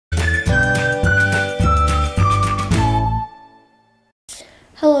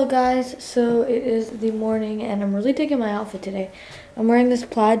Hello guys, so it is the morning and I'm really digging my outfit today. I'm wearing this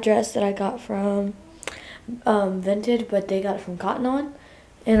plaid dress that I got from Vinted, but they got it from Cotton On.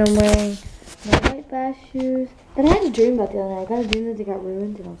 And I'm wearing my white bass shoes that I had a dream about the other night. I got a dream that they got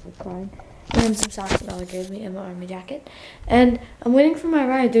ruined and I was like crying. And then some socks that Bella gave me and my army jacket. And I'm waiting for my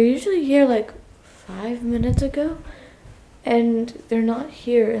ride. They're usually here like 5 minutes ago. And they're not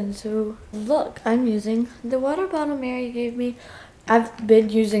here, and so look, I'm using the water bottle Mary gave me. I've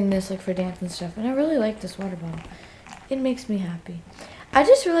been using this like for dance and stuff, and I really like this water bottle. It makes me happy. I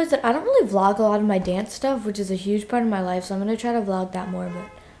just realized that I don't really vlog a lot of my dance stuff, which is a huge part of my life, so I'm going to try to vlog that more,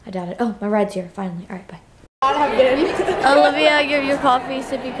 but I doubt it. Oh, my ride's here, finally. Alright, bye. Olivia, your coffee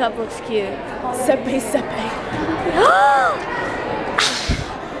sippy cup looks cute. Sippy, sippy.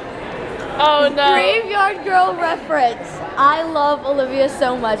 Oh no. Graveyard Girl reference. I love Olivia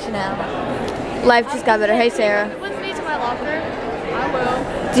so much now. Life just got better. Hey, Sarah. With me to my locker. I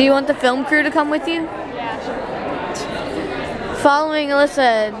will. Do you want the film crew to come with you? Yeah, sure. Following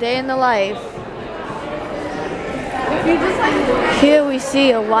Alyssa, day in the life. Here we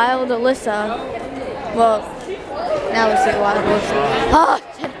see a wild Alyssa. Well, now we see a wild Alyssa.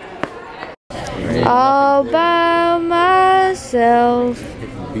 All by myself.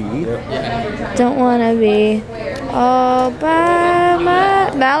 Don't wanna be all by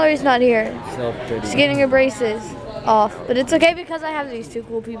my. Mallory's not here. She's getting her braces off, but it's okay because I have these two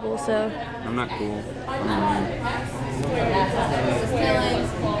cool people. So I'm not cool.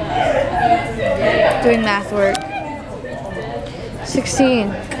 Doing math work. 16,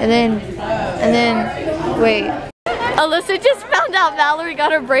 and then wait. Alyssa just found out Mallory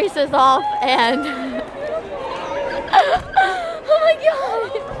got her braces off, and oh my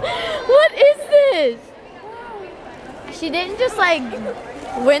god, what is this? She didn't just like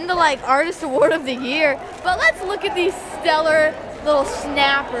win the like artist award of the year, but let's look at these stellar little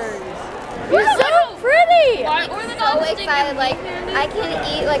snappers. You're so pretty. I'm so excited. Like, I can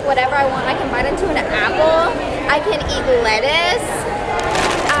eat like whatever I want. I can bite into an apple. I can eat lettuce.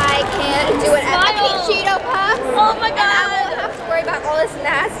 I can do it. I can eat Cheeto Puffs. Oh my god! And I won't have to worry about all this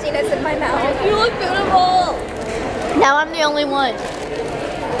nastiness in my mouth. You look beautiful. Now I'm the only one.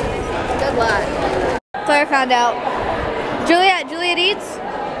 Good luck. Claire found out. Juliet eats.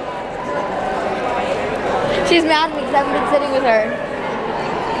 She's mad at me because I haven't been sitting with her.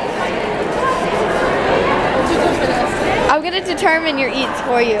 I'm gonna determine your eats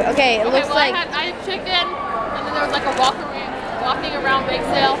for you. Okay, it looks like I had chicken, and then there was like a walking around bake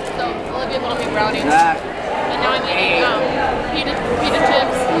sale. So Olivia bought me brownies, and now I'm eating pita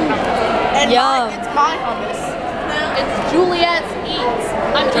chips. and yum. It's my hummus. It's Juliet's eats.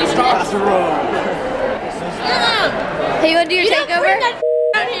 I'm eating it. Hey, you wanna do your takeover?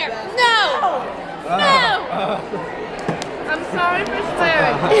 Down here. No. No. I'm sorry for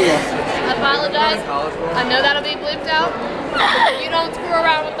swearing. I apologize. I know that'll be bleeped out. You don't screw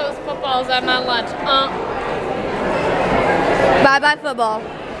around with those footballs at my lunch. Bye-bye football.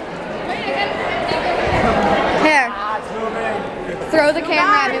 Here. Throw the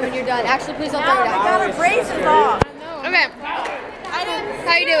camera at me when you're done. Actually, please don't throw it at me. I got her braces off. Okay.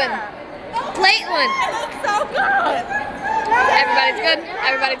 How you doing? Plate one. It looks so good. Everybody's good.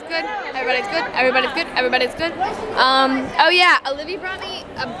 Everybody's good. Everybody's good. Everybody's good. Everybody's good. Oh yeah, Olivia brought me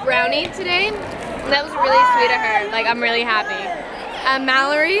a brownie today. That was really sweet of her. Like, I'm really happy.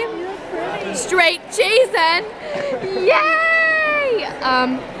 Mallory, straight cheesin'. Yay!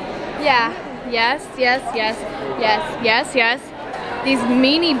 Yeah. Yes. These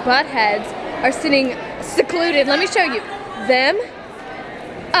meanie buttheads are sitting secluded. Let me show you. Them,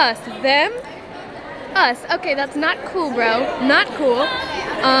 us, them, us. Okay, that's not cool, bro. Not cool.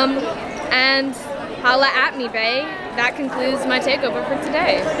 And holla at me, bae. That concludes my takeover for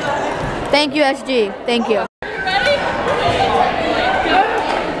today. Thank you, SG. Thank you. Ready?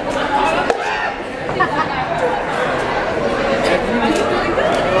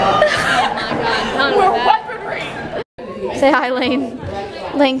 We're weaponry. Say hi, Lane.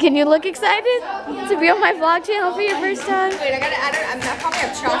 Lane, can you look excited to be on my vlog channel for your first time? Wait, I probably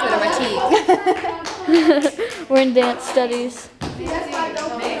have chocolate in my teeth. We're in dance studies.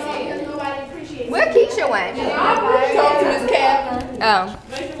 Where Keisha went? Oh.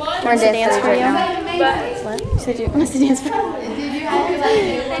 We're in dance for you. What? You said you want to dance for me?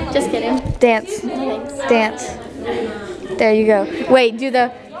 Just kidding. Dance. Dance. There you go. Wait, do the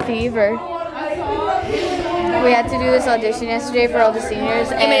fever. We had to do this audition yesterday for all the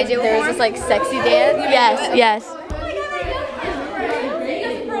seniors, and there was this like sexy dance. Yes.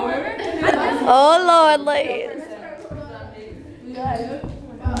 Oh Lord, ladies.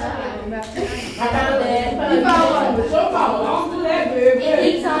 I found it.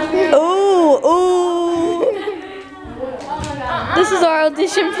 This is our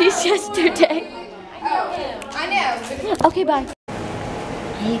audition piece yesterday. I know. Okay, bye.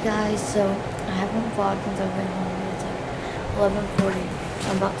 Hey guys, so I haven't vlogged since I've been home. It's like 11:40.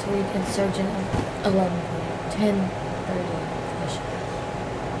 I'm about to read Insurgent at 11:40, 10:30-ish.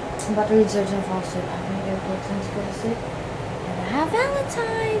 I'm about to read Insurgent and fall asleep. I'm gonna get a book since go to sleep. And I have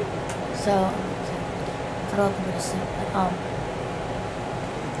Valentine. So I thought I could go to sleep. But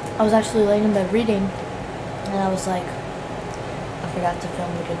I was actually laying in bed reading, and I was like, I forgot to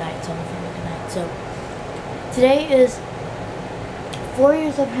film the goodnight, so I'm gonna film the goodnight. So today is 4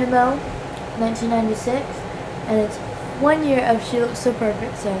 years of Himo, 1996, and it's 1 year of She Looks So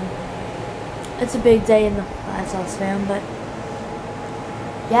Perfect, so it's a big day in the Glass House fam, but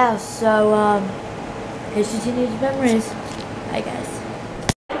yeah, so here's your teenage memories, I guess.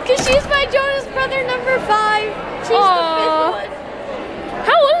 Because she's my Jonas brother number 5. She's the 5th one.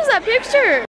 How old is that picture?